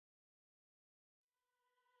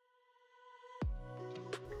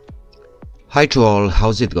Hi to all,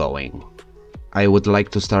 how's it going? I would like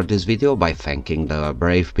to start this video by thanking the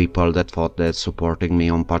brave people that thought that supporting me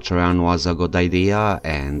on Patreon was a good idea,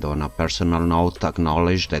 and on a personal note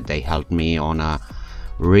acknowledge that they helped me on a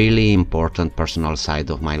really important personal side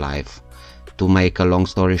of my life. To make a long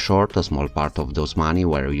story short, a small part of those money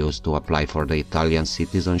were used to apply for the Italian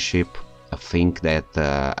citizenship, a thing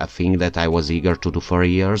that I was eager to do for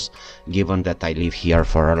years, given that I live here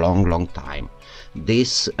for a long time.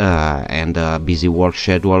 This and a busy work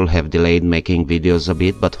schedule have delayed making videos a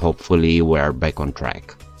bit, but hopefully we're back on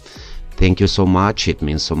track. Thank you so much, it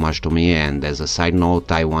means so much to me, and as a side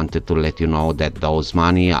note I wanted to let you know that those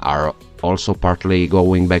money are also partly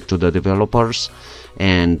going back to the developers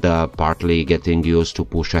and partly getting used to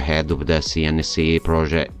push ahead with the CNC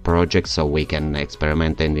project so we can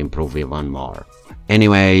experiment and improve even more.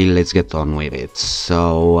 Anyway, let's get on with it.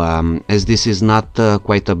 So, as this is not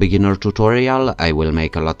quite a beginner tutorial, I will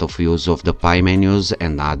make a lot of use of the Pi menus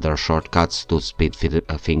and other shortcuts to speed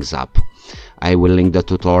things up. I will link the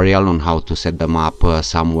tutorial on how to set them up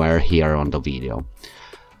somewhere here on the video.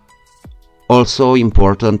 Also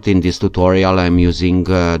important in this tutorial, I'm using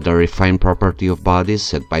the refine property of bodies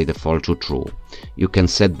set by default to true. You can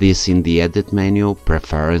set this in the edit menu,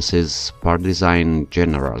 preferences, part design,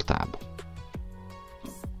 general tab.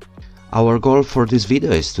 Our goal for this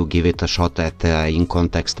video is to give it a shot at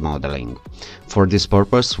in-context modeling. For this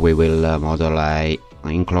purpose we will model an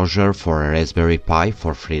enclosure for a Raspberry Pi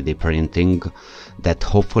for 3D printing that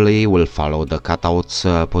hopefully will follow the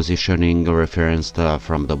cutouts positioning referenced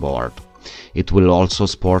from the board. It will also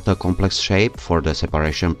sport a complex shape for the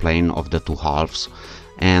separation plane of the two halves,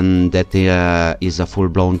 and that is a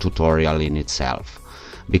full-blown tutorial in itself.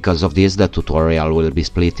 Because of this, the tutorial will be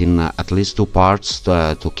split in at least two parts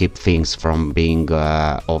to keep things from being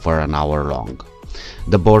over an hour long.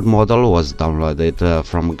 The board model was downloaded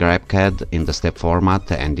from GrabCAD in the step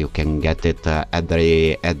format, and you can get it at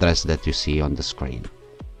the address that you see on the screen.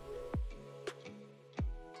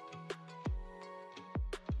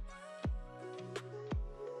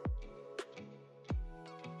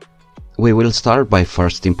 We will start by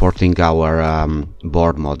first importing our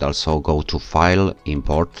board model, so go to File,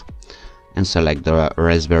 Import, and select the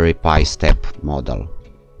Raspberry Pi step model.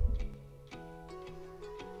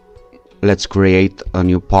 Let's create a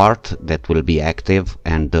new part that will be active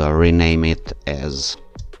and rename it as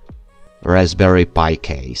Raspberry Pi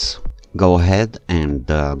case. Go ahead and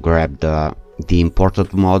grab the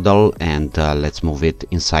imported model and let's move it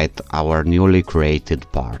inside our newly created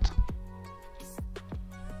part.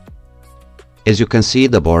 As you can see,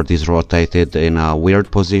 the board is rotated in a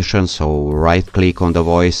weird position, so right click on the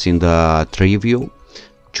voice in the tree view,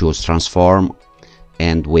 choose transform,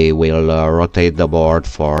 and we will rotate the board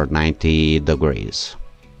for 90 degrees.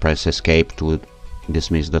 Press escape to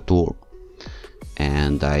dismiss the tool,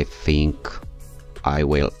 and I think I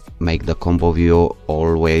will make the combo view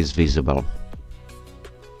always visible.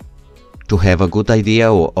 To have a good idea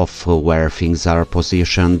of where things are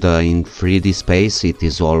positioned in 3D space, it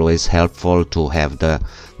is always helpful to have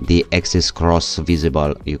the axis cross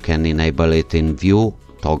visible. You can enable it in view,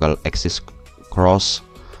 toggle axis cross,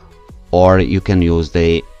 or you can use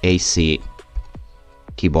the AC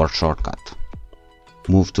keyboard shortcut.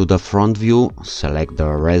 Move to the front view, select the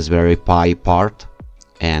Raspberry Pi part,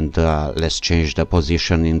 and let's change the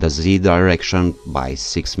position in the Z direction by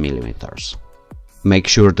 6 mm. Make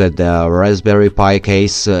sure that the Raspberry Pi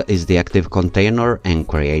case is the active container and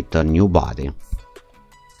create a new body.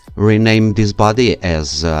 Rename this body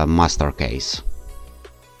as master case.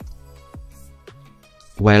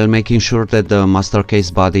 While making sure that the master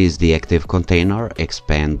case body is the active container,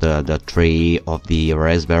 expand the tree of the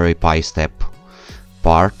Raspberry Pi step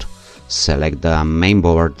part, select the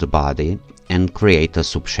mainboard body and create a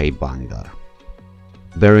subshape binder.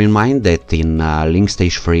 Bear in mind that in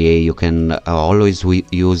LinkStage3 you can always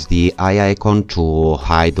use the eye icon to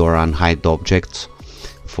hide or unhide objects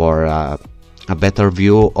for a better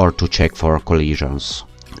view or to check for collisions.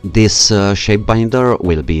 This shape binder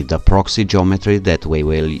will be the proxy geometry that we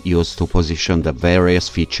will use to position the various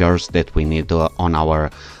features that we need on our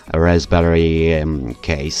Raspberry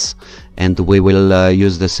case, and we will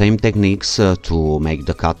use the same techniques to make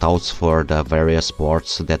the cutouts for the various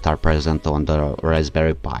ports that are present on the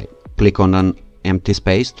Raspberry Pi. Click on an empty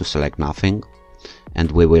space to select nothing,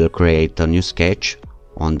 and we will create a new sketch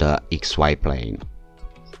on the XY plane.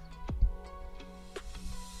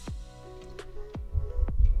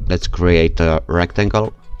 Let's create a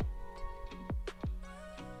rectangle.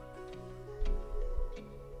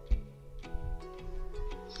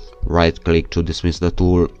 Right click to dismiss the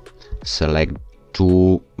tool, select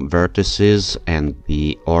two vertices and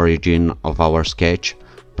the origin of our sketch,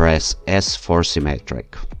 press S for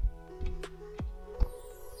symmetric.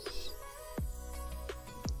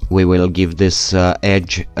 We will give this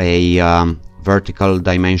edge a vertical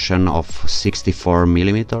dimension of 64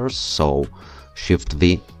 millimeters, so Shift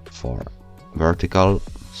V for vertical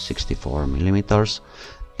 64 millimeters,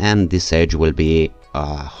 and this edge will be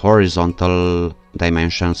horizontal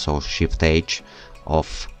dimension, so Shift H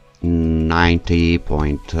of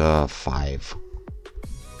 90.5.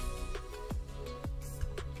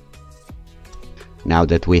 Now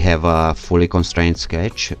that we have a fully constrained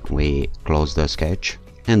sketch, we close the sketch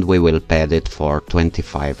and we will pad it for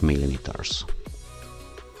 25 millimeters.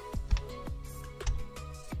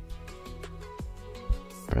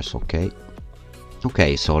 Press OK.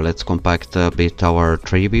 Okay, so let's compact a bit our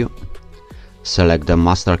tree view. Select the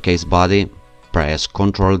master case body, press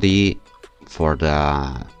Ctrl D for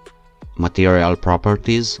the material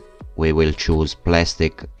properties. We will choose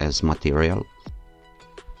plastic as material.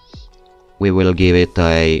 We will give it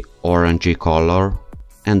a orangey color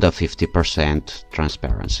and a 50%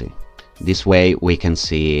 transparency. This way we can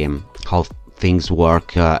see how things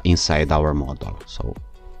work inside our model. So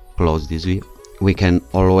close this view. We can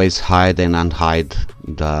always hide and unhide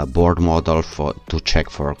the board model to check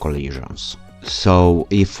for collisions. So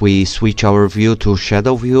if we switch our view to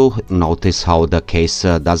shadow view, notice how the case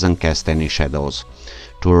doesn't cast any shadows.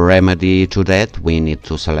 To remedy to that, we need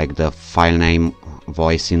to select the file name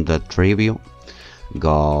voice in the tree view,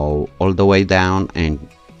 go all the way down and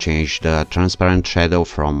change the transparent shadow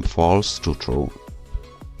from false to true.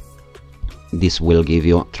 This will give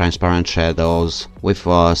you transparent shadows with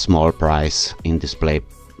a small price in display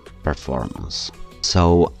performance.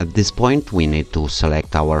 So at this point we need to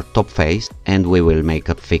select our top face and we will make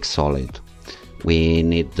a fixed solid. We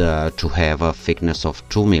need to have a thickness of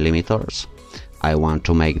 2 millimeters. I want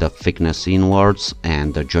to make the thickness inwards,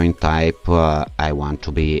 and the joint type I want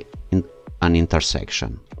to be an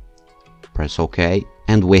intersection. Press OK,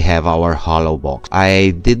 and we have our hollow box.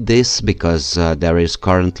 I did this because there is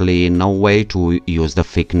currently no way to use the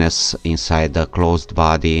thickness inside the closed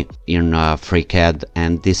body in FreeCAD,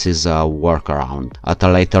 and this is a workaround. At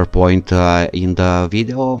a later point in the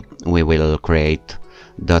video we will create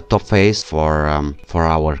the top face for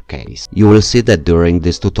our case. You will see that during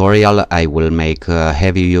this tutorial I will make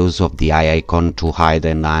heavy use of the eye icon to hide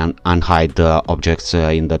and unhide objects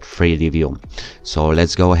in the 3D view. So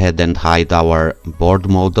let's go ahead and hide our board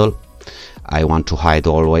model. I want to hide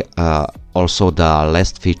also the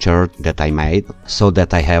last feature that I made, so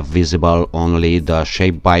that I have visible only the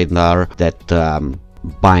shape binder that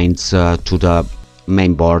binds to the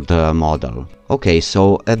main board model. Okay,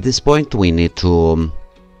 so at this point we need to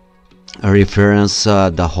reference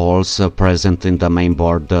the holes present in the main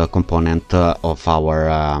board component of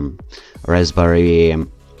our Raspberry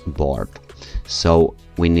board. So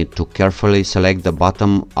we need to carefully select the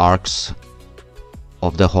bottom arcs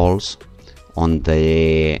of the holes on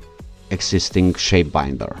the existing shape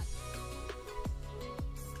binder.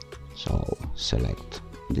 So select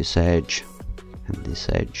this edge and this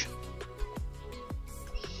edge,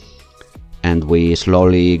 and we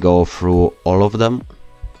slowly go through all of them.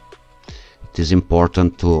 It is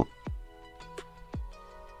important to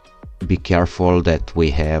be careful that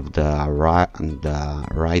we have the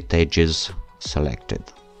right edges selected.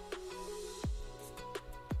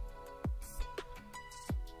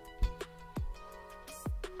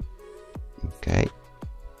 Okay,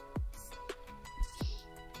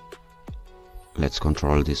 let's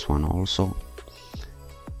control this one also,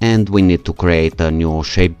 and we need to create a new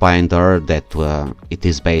shape binder that it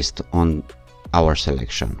is based on our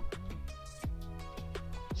selection.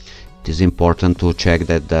 It is important to check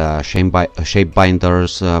that the shape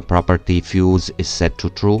binder's property fuse is set to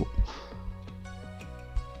true,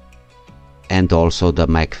 and also the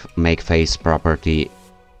make face property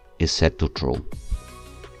is set to true.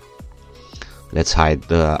 Let's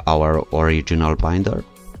hide our original binder,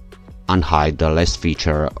 unhide the last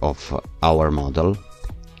feature of our model,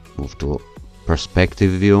 move to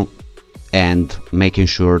perspective view, and making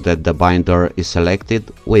sure that the binder is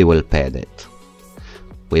selected, we will pad it.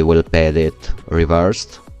 We will pad it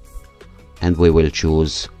reversed, and we will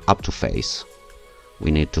choose up to face.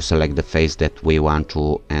 We need to select the face that we want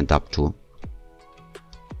to end up to,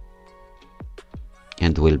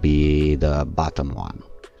 and will be the bottom one.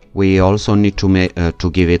 We also need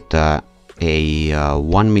to give it a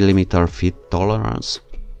 1 millimeter fit tolerance,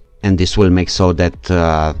 and this will make so that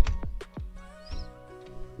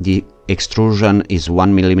the extrusion is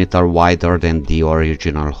 1 millimeter wider than the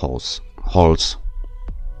original holes.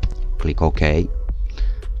 Click OK.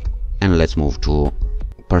 And let's move to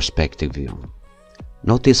perspective view.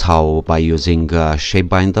 Notice how by using shape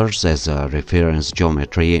binders as a reference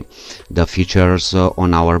geometry, the features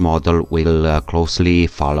on our model will closely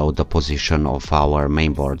follow the position of our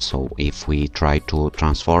main board. So if we try to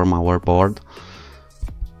transform our board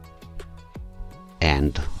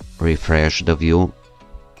and refresh the view,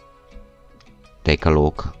 take a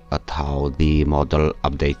look at how the model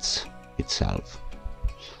updates itself.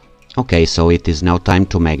 Okay, so it is now time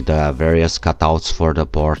to make the various cutouts for the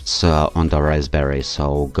ports on the Raspberry.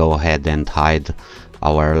 So go ahead and hide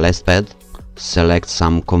our last pad. Select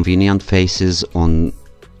some convenient faces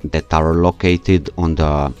that are located on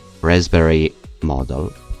the Raspberry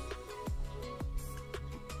model.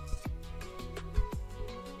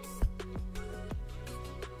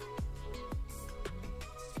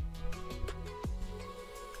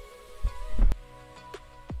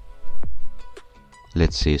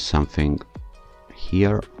 Let's see something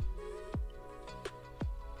here.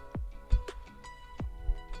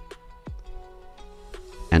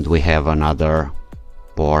 And we have another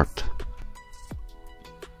port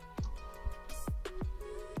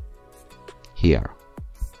here.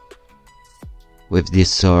 With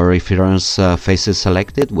this reference faces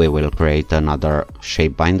selected, we will create another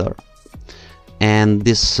shape binder. And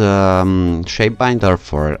this shape binder,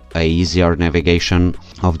 for a easier navigation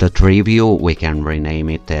of the tree view, we can rename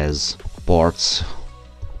it as ports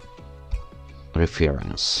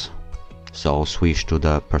reference. So switch to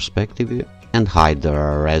the perspective view and hide the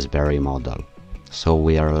Raspberry model. So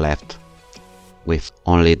we are left with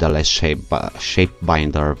only the last shape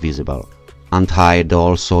binder visible. Unhide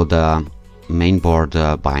also the main board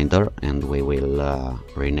binder, and we will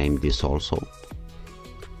rename this also.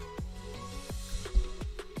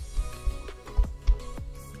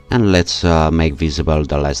 And let's make visible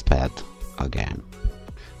the last pad again.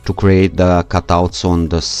 To create the cutouts on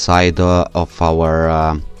the side of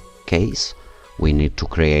our case, we need to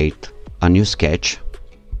create a new sketch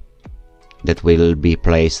that will be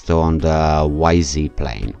placed on the YZ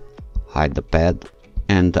plane. Hide the pad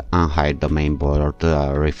and unhide the main board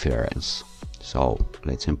reference. So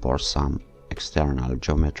let's import some external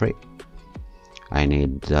geometry. I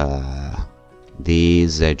need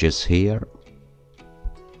these edges here.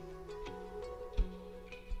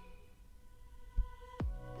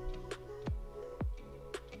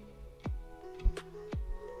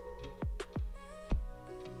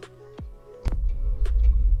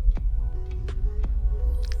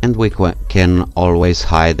 And we can always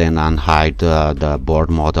hide and unhide the board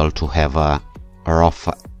model to have a rough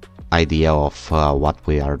idea of what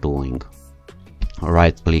we are doing.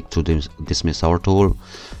 Right click to dismiss our tool,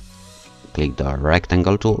 click the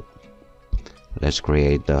rectangle tool. Let's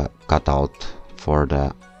create the cutout for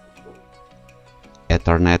the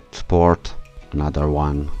Ethernet port, another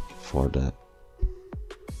one for the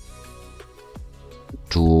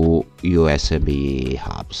two USB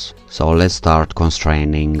hubs. So let's start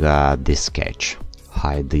constraining this sketch.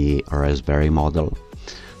 Hide the Raspberry model,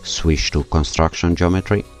 switch to construction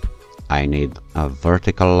geometry. I need a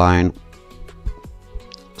vertical line,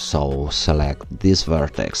 so select this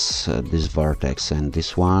vertex and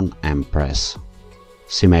this one and press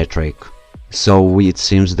symmetric. So it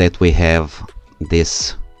seems that we have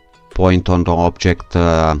this point on the object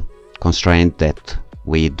constraint that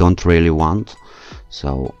we don't really want.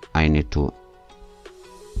 So I need to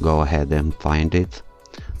go ahead and find it,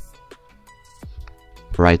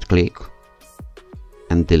 right click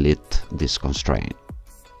and delete this constraint.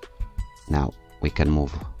 Now we can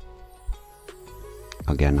move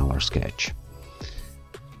again our sketch.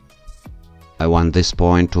 I want this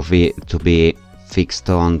point to be fixed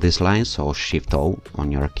on this line, so Shift O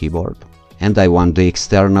on your keyboard, and I want the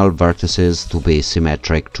external vertices to be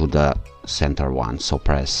symmetric to the center one, so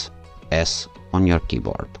press S on your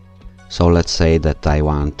keyboard. So let's say that I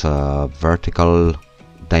want a vertical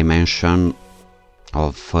dimension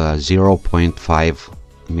of 0.5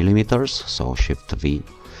 millimeters, so Shift V,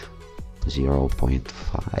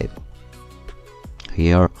 0.5.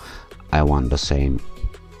 Here I want the same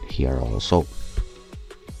here also.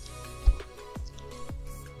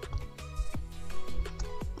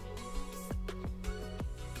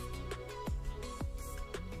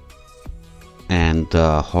 And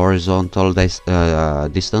horizontal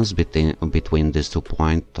distance between these 2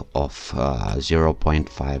 points of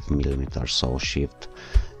 0.5 millimeters, so Shift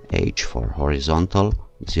H for horizontal,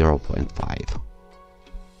 0.5.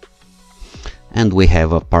 And we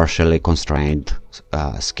have a partially constrained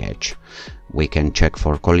sketch. We can check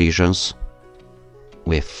for collisions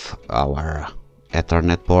with our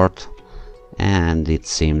Ethernet port, and it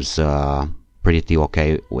seems pretty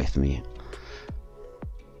okay with me.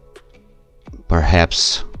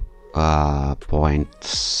 perhaps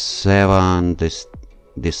 0.7 this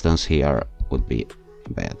distance here would be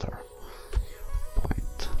better.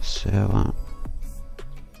 0.7.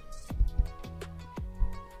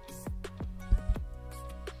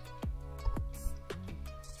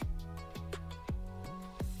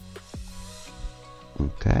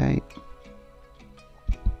 Okay,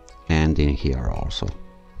 and in here also.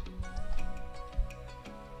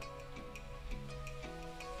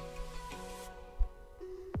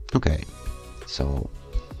 Okay, so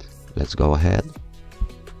let's go ahead.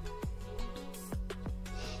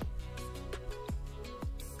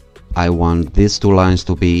 I want these two lines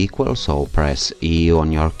to be equal, so press E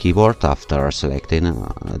on your keyboard after selecting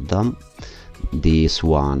them. This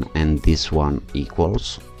one and this one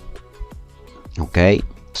equals. Okay,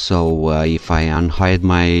 so if I unhide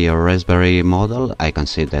my Raspberry model, I can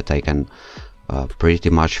see that I can pretty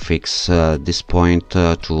much fix this point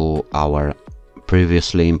to our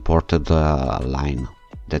previously imported line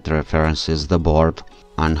that references the board.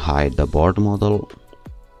 Unhide the board model,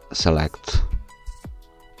 select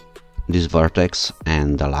this vertex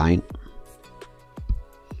and the line,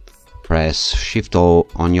 press Shift O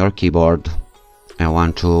on your keyboard. I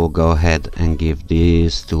want to go ahead and give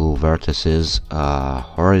these two vertices a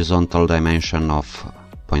horizontal dimension of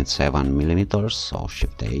 0.7 millimeters, so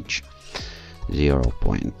Shift H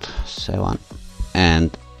 0.7,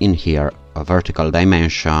 and in here a vertical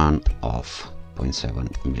dimension of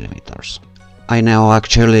 0.7 millimeters. I now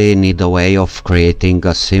actually need a way of creating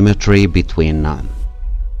a symmetry between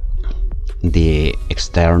the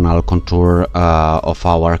external contour of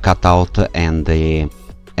our cutout and the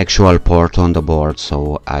actual port on the board,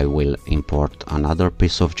 so I will import another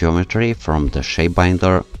piece of geometry from the shape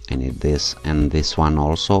binder. I need this and this one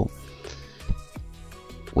also.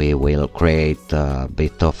 We will create a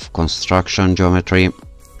bit of construction geometry,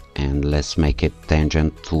 and let's make it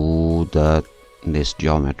tangent to this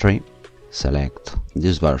geometry. Select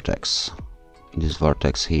this vertex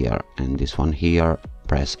here and this one here,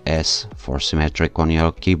 press S for symmetric on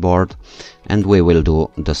your keyboard, and we will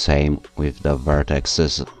do the same with the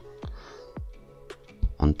vertexes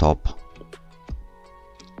on top,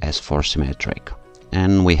 S for symmetric.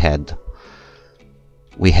 And we have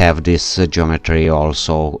this geometry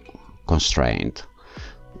also constrained.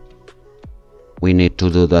 We need to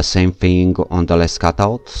do the same thing on the last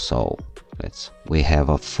cutout, so we have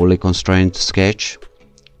a fully constrained sketch.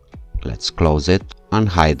 Let's close it,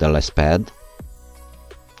 unhide the last pad,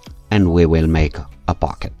 and we will make a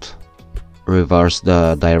pocket. Reverse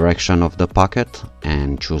the direction of the pocket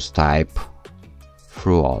and choose type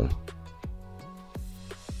through all.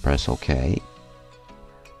 Press OK,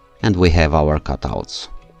 and we have our cutouts.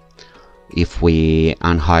 If we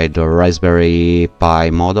unhide the Raspberry Pi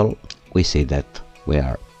model, we see that we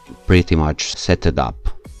are pretty much set it up.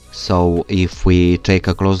 So if we take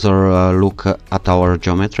a closer look at our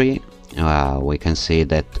geometry, we can see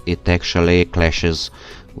that it actually clashes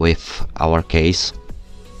with our case,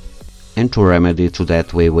 and to remedy to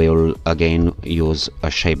that we will again use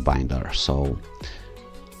a shape binder. So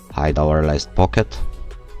hide our last pocket.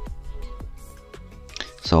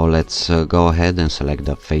 So let's go ahead and select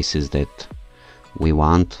the faces that we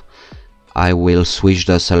want. I will switch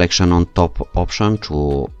the selection on top option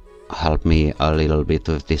to help me a little bit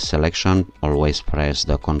with this selection. Always press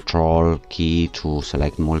the Control key to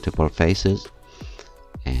select multiple faces,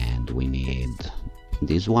 and we need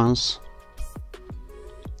these ones.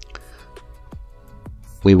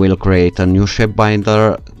 We will create a new shape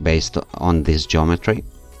binder based on this geometry.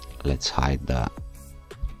 Let's hide the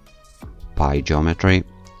Pi geometry,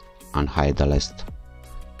 unhide the last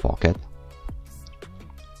pocket,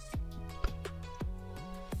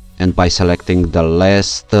 and by selecting the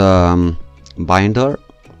last binder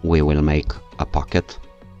we will make a pocket.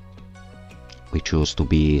 We choose to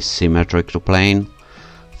be symmetric to plane,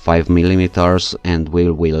 5 millimeters, and we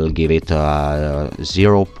will give it a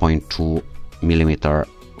 0.2 millimeter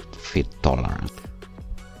fit tolerance.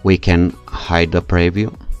 We can hide the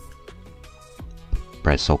preview,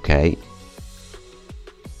 press OK,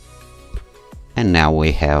 and now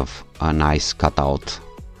we have a nice cutout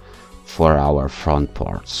for our front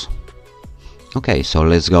ports. Okay, so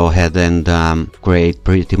let's go ahead and create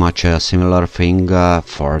pretty much a similar thing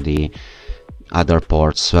for the other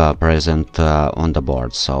ports present on the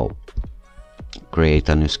board. So create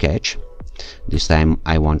a new sketch. This time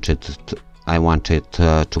I want it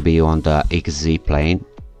to be on the XZ plane.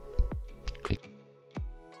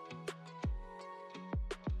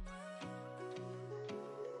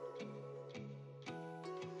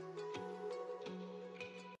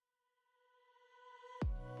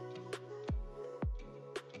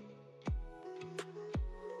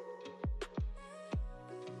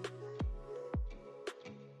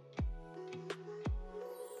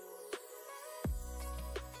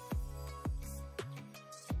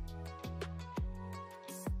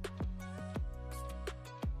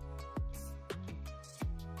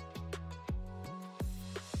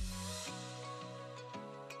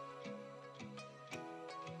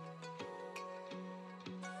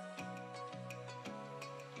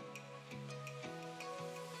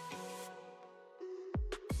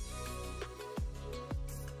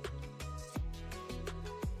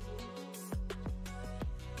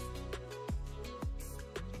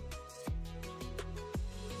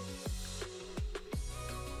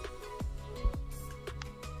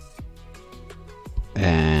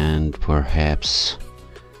 and perhaps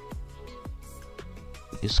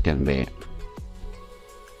this can be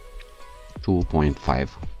 2.5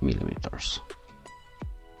 millimeters.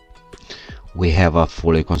 We have a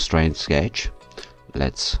fully constrained sketch.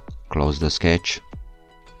 Let's close the sketch,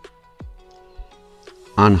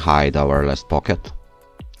 unhide our last pocket.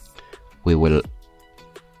 We will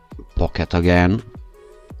pocket again,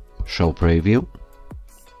 show preview,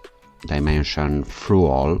 dimension through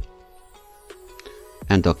all,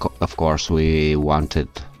 and of course we want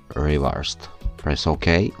it reversed. Press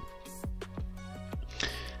OK,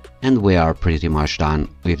 and we are pretty much done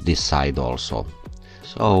with this side also.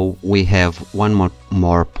 So we have one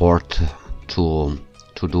more port to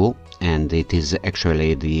do, and it is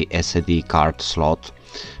actually the SD card slot.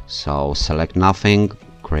 So select nothing,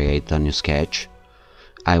 create a new sketch.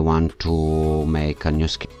 I want to make a new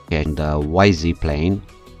sketch in the YZ plane.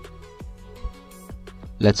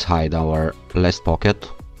 Let's hide our last pocket.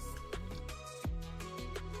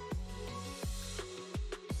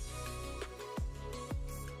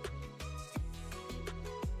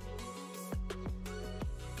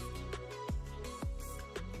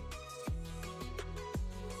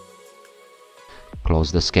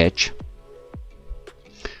 Close the sketch,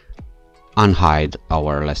 unhide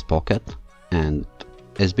our last pocket, and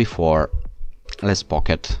as before, last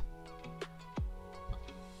pocket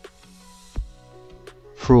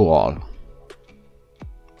through all.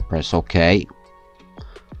 Press OK,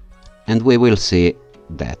 and we will see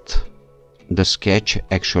that the sketch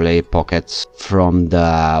actually pockets from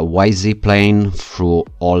the YZ plane through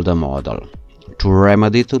all the model. To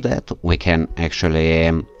remedy to that, we can actually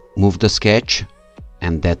move the sketch,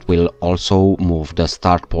 and that will also move the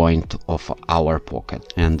start point of our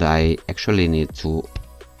pocket. And I actually need to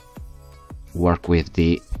work with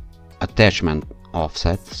the attachment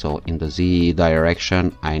offset, so in the Z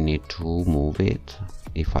direction I need to move it,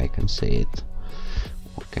 if I can see it.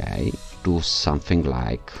 Okay, do something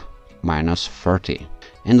like -30,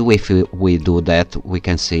 and if we do that, we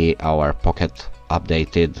can see our pocket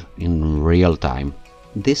updated in real time.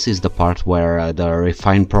 This is the part where the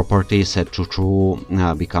refine property set to true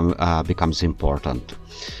becomes important.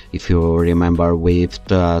 If you remember, we've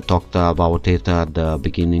talked about it at the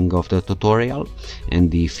beginning of the tutorial,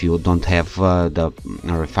 and if you don't have the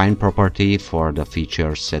refine property for the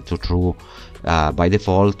feature set to true, by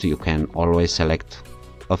default you can always select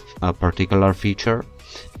a particular feature,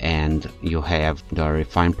 and you have the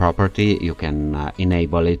refine property. You can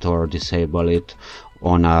enable it or disable it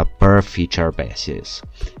on a per feature basis.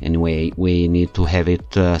 Anyway, we need to have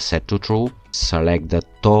it set to true. Select the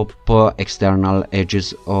top external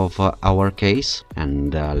edges of our case,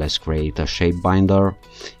 and let's create a shape binder.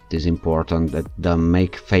 It is important that the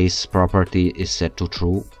make face property is set to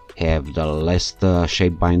true. Have the last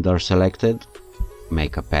shape binder selected.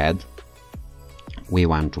 Make a pad. We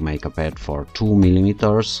want to make a pad for 2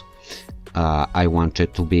 millimeters. I want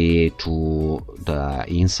it to be to the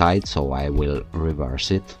inside, so I will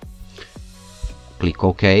reverse it. Click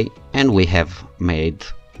OK, and we have made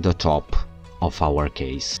the top of our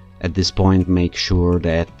case. At this point, make sure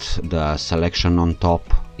that the selection on top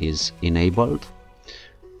is enabled.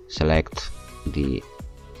 Select the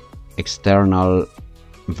external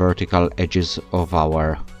vertical edges of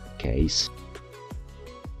our case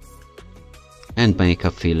and make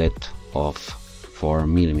a fillet of 4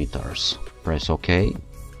 millimeters. Press OK.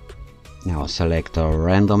 Now select a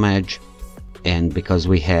random edge, and because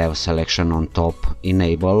we have selection on top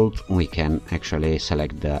enabled, we can actually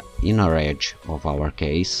select the inner edge of our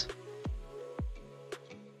case.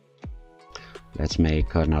 Let's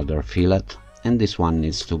make another fillet, and this one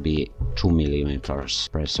needs to be 2 millimeters.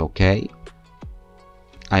 Press OK.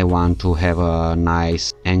 I want to have a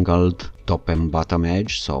nice angled top and bottom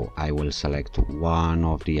edge, so I will select one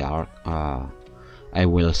of the I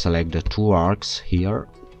will select the two arcs here,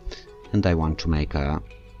 and I want to make a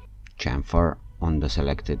chamfer on the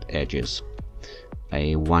selected edges.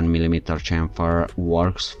 A 1 millimeter chamfer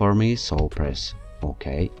works for me, so press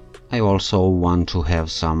OK. I also want to have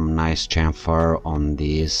some nice chamfer on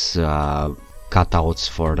these cutouts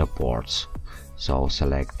for the ports, so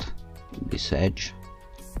select this edge,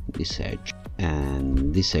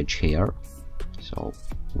 and this edge here. So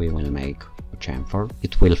we will make a chamfer.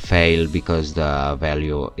 It will fail because the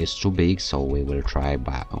value is too big, so we will try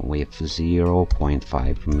with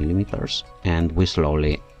 0.5 millimeters, and we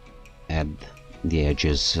slowly add the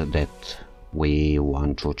edges that we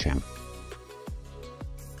want to chamfer.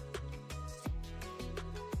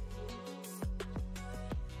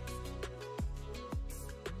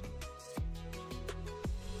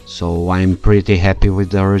 So I'm pretty happy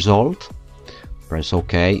with the result. Press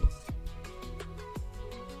OK.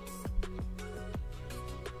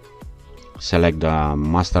 select the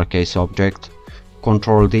master case object,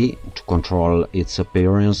 Ctrl D to control its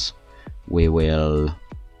appearance. We will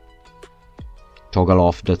toggle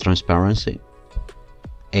off the transparency,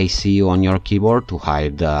 AC on your keyboard to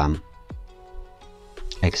hide the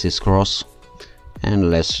axis cross, and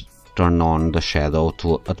let's turn on the shadow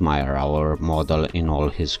to admire our model in all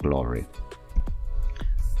his glory.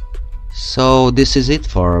 So this is it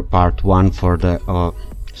for part 1 for the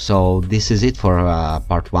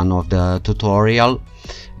part 1 of the tutorial.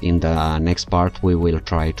 In the next part we will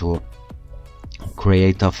try to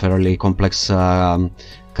create a fairly complex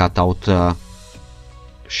cutout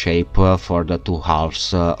shape for the two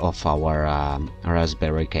halves of our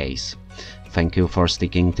Raspberry case. Thank you for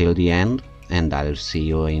sticking till the end, and I'll see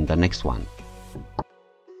you in the next one.